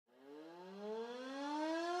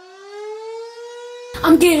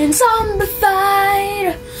I'm getting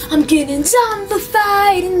zombified. I'm getting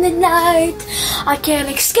zombified in the night. I can't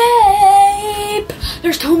escape.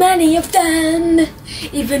 There's too many of them.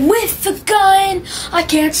 Even with the gun, I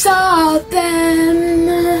can't stop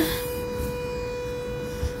them.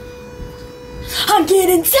 I'm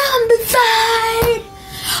getting zombified.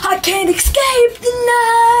 I can't escape the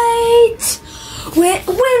night. When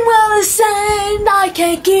will it end? I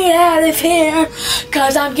can't get out of here,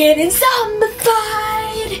 'cause I'm getting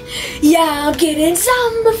zombified. Yeah, I'm getting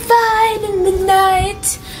zombified in the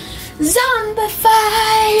night.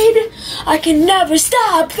 Zombified. I can never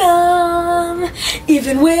stop them.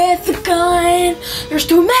 Even with a gun, there's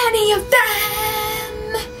too many of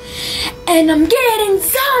them. And I'm getting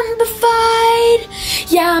zombified.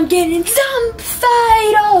 Yeah, I'm getting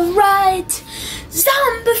zombified, alright.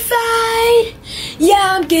 Zombified.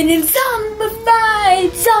 Yeah, I'm getting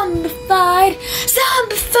zombified, zombified,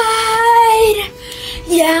 zombified.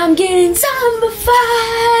 Yeah, I'm getting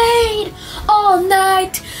zombified all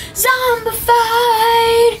night.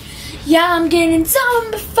 Zombified. Yeah, I'm getting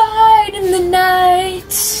zombified in the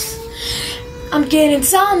night. I'm getting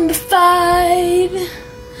zombified.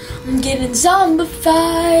 I'm getting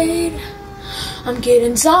zombified. I'm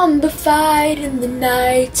getting zombified in the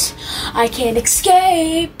night. I can't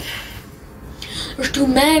escape. There's too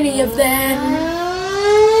many of them.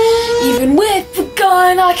 Even with the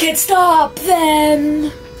gun, I can't stop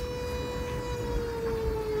them.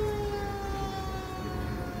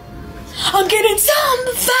 I'm getting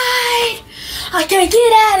zombified. I can't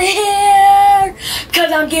get out of here,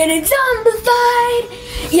 'cause I'm getting zombified.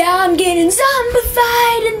 Yeah, I'm getting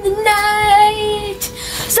zombified in the night.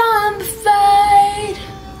 Zombified.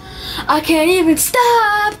 I can't even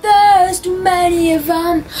stop, there's too many of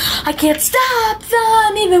them. I can't stop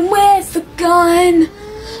them even with a gun.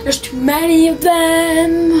 There's too many of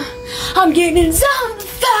them. I'm getting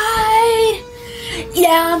zombified.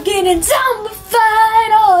 Yeah, I'm getting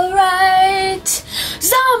zombified, alright.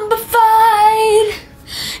 Zombified.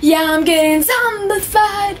 Yeah, I'm getting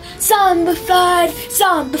zombified, zombified,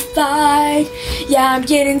 zombified. Yeah, I'm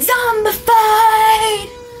getting zombified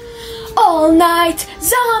all night.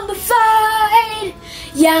 Zombified.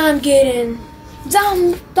 Yeah, I'm getting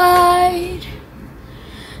zombified,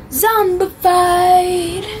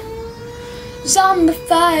 zombified,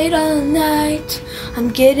 zombified all night. I'm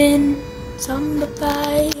getting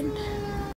zombified.